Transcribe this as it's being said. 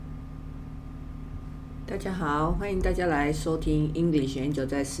大家好，欢迎大家来收听 English Angel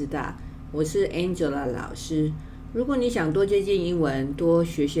在师大，我是 Angela 老师。如果你想多接近英文，多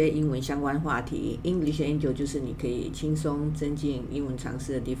学些英文相关话题， English Angel 就是你可以轻松增进英文常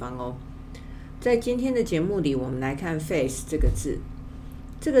识的地方哦。在今天的节目里，我们来看 face 这个字。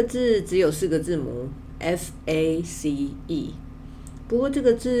这个字只有4个字母 F-A-C-E， 不过这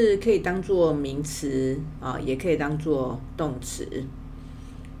个字可以当作名词也可以当作动词。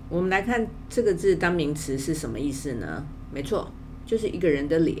我们来看这个字当名词是什么意思呢？没错，就是一个人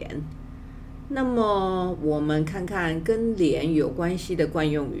的脸。那么我们看看跟脸有关系的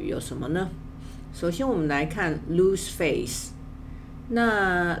惯用语有什么呢？首先我们来看 lose face。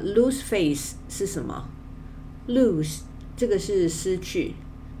那 lose face 是什么？ lose 这个是失去，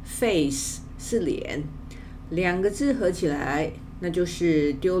 face 是脸，两个字合起来那就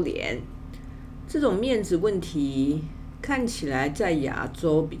是丢脸。这种面子问题看起来在亚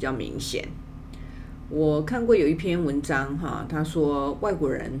洲比较明显。我看过有一篇文章他说外国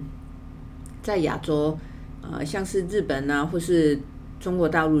人在亚洲像是日本或是中国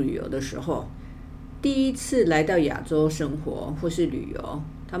大陆旅游的时候，第一次来到亚洲生活或是旅游，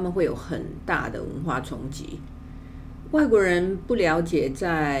他们会有很大的文化冲击。外国人不了解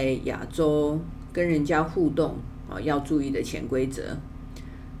在亚洲跟人家互动要注意的潜规则。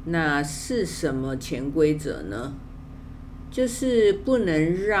那是什么潜规则呢？就是不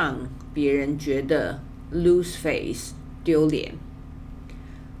能让别人觉得 lose face 丢脸。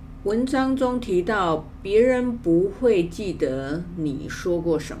文章中提到，别人不会记得你说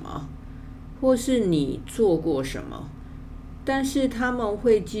过什么，或是你做过什么，但是他们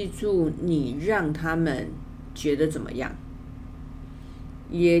会记住你让他们觉得怎么样。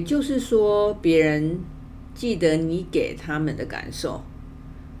也就是说，别人记得你给他们的感受。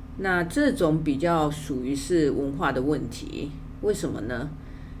那这种比较属于是文化的问题。为什么呢？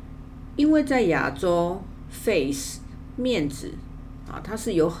因为在亚洲 face 面子它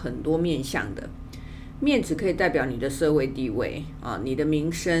是有很多面向的。面子可以代表你的社会地位你的名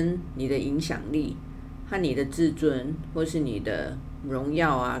声、你的影响力和你的自尊，或是你的荣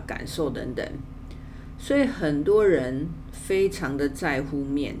耀感受等等。所以很多人非常的在乎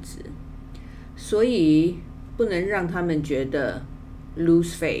面子，所以不能让他们觉得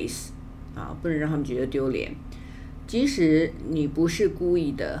lose face 不能让他们觉得丢脸。即使你不是故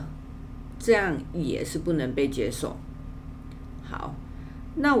意的，这样也是不能被接受。好，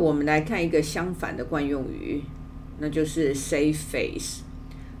那我们来看一个相反的惯用语，那就是 save face。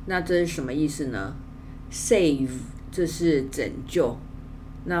那这是什么意思呢？ save 这是拯救，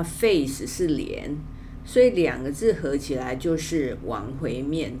那 face 是脸，所以两个字合起来就是挽回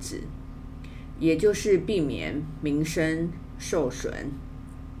面子，也就是避免名声受损。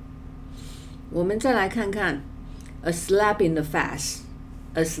我们再来看看 a slap in the face。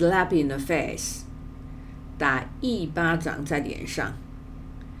 a slap in the face 打一巴掌在脸上。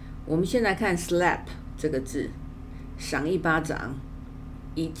我们先来看 slap 这个字，赏一巴掌，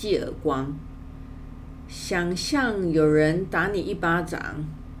一记耳光。想象有人打你一巴掌，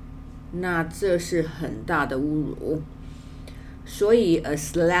那这是很大的侮辱，所以 a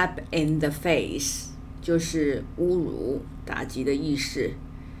slap in the face 就是侮辱、打击的意思。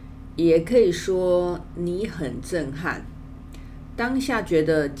也可以说你很震撼，当下觉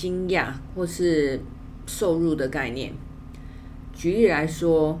得惊讶或是受辱的概念。举例来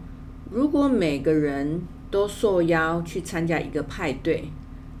说，如果每个人都受邀去参加一个派对，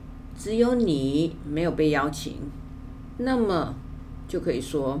只有你没有被邀请，那么就可以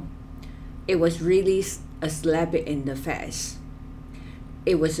说 It was really a slap in the face.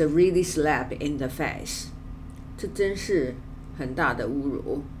 It was a really slap in the face. 这真是很大的侮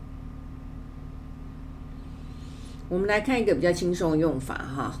辱。我们来看一个比较轻松的用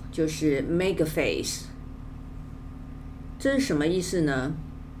法就是 make a face。 这是什么意思呢？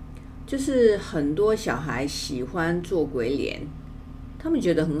就是很多小孩喜欢做鬼脸，他们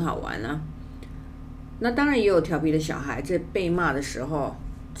觉得很好玩那当然也有调皮的小孩在被骂的时候，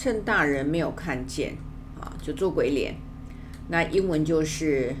趁大人没有看见就做鬼脸。那英文就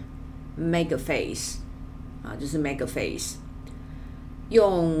是 make a face 就是 make a face，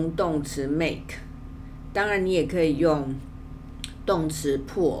 用动词 make， 当然你也可以用动词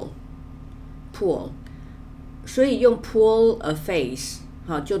pull， 所以用 pull a face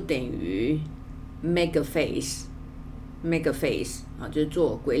就等于 make a face， 就是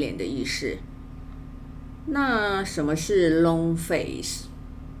做鬼脸的意思。那什么是 long face？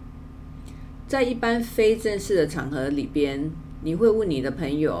 在一般非正式的场合里边，你会问你的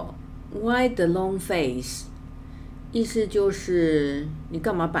朋友 Why the long face？ 意思就是你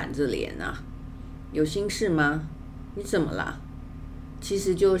干嘛板着脸有心事吗？你怎么啦？其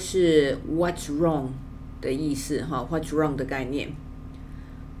实就是 What's wrong？的意思哈 ，What's wrong 的概念。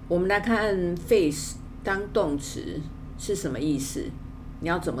我们来看 face 当动词是什么意思？你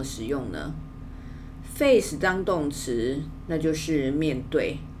要怎么使用呢？ face 当动词，那就是面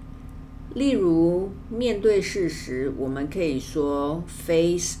对。例如，面对事实，我们可以说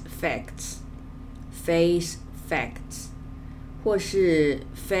face facts，face facts， 或是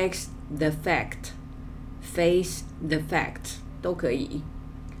face the fact，face the fact 都可以。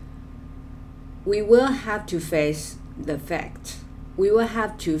We will have to face the fact. We will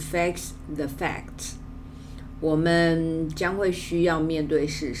have to face the fact. 我们将会需要面对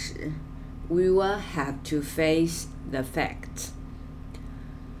事实。We will have to face the fact.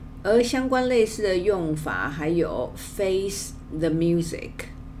 而相关类似的用法还有 face the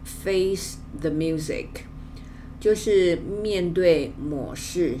music，face the music 就是面对某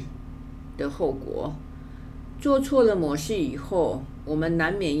事的后果。做错了某事以后，我们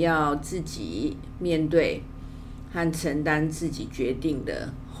难免要自己面对和承担自己决定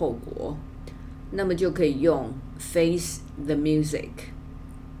的后果，那么就可以用 face the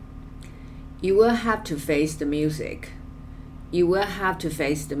music。You will have to face the music. You will have to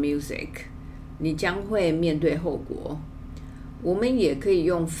face the music. 你将会面对后果。我们也可以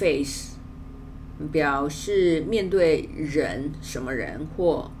用 face 表示面对人，什么人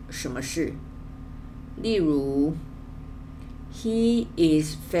或什么事。例如 He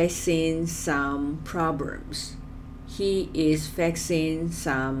is facing some problems. He is facing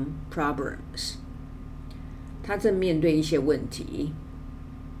some problems. 他正面对一些问题。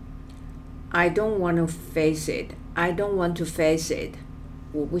I don't want to face it. I don't want to face it.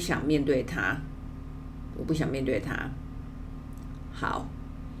 我不想面对它。我不想面对它。好，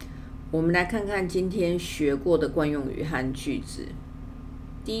我们来看看今天学过的惯用语和句子。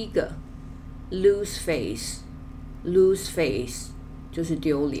第一个 lose face，lose face 就是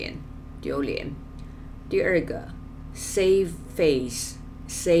丢脸，丢脸。第二个 save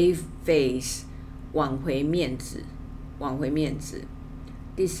face，save face 挽回面子，挽回面子。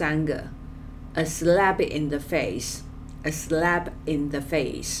第三个 a slap in the face，a slap in the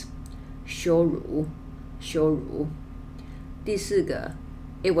face 羞辱，羞辱。第四个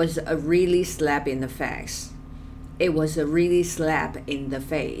it was a really slap in the face，it was a really slap in the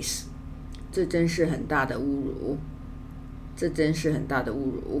face 这真是很大的侮辱，这真是很大的侮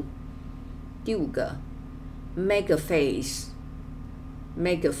辱。第五个 make a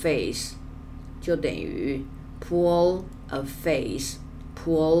face，make a face 就等于 pull a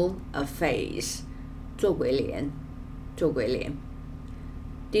face，pull a face 做鬼脸，做鬼脸。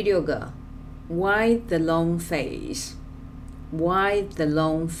第六个 why the long face，why the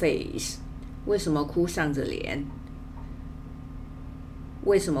long face 为什么哭丧着脸，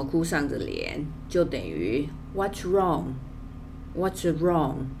为什么哭丧着脸就等于 what's wrong， what's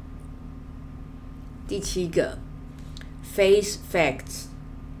wrong。 第七个 face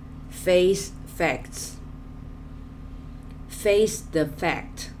facts，face facts face the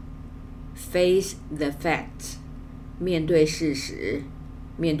fact，face the fact 面对事实，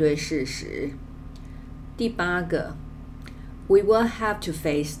面对事实。第八个 we will have to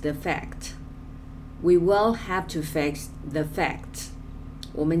face the fact，we will have to face the fact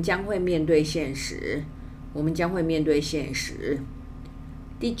我们将会面对现实，我们将会面对现实。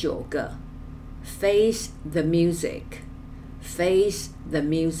第九个 face the music，face the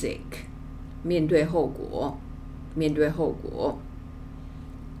music 面对后果，面对后果。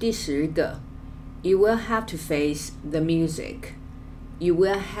第十个 you will have to face the music，you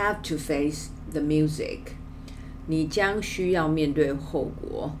will have to face the music 你将需要面对后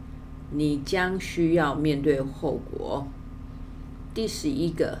果，你将需要面对后果。第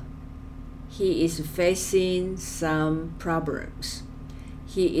11个 he is facing some problems，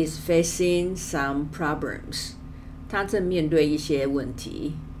 he is facing some problems 他正面对一些问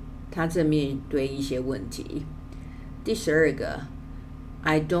题，他正面对一些问题。第12个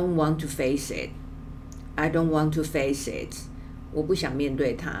I don't want to face it， I don't want to face it 我不想面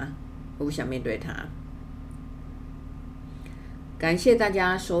对它，我不想面对它。感谢大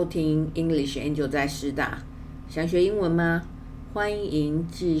家收听 English Angel 在师大，想学英文吗？欢迎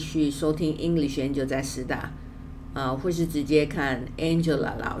继续收听 English Angel 在师大，或是直接看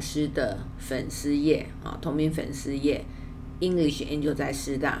Angela 老师的粉丝页，同名粉丝页 English Angel 在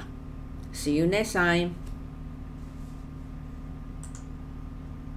师大。See you next time.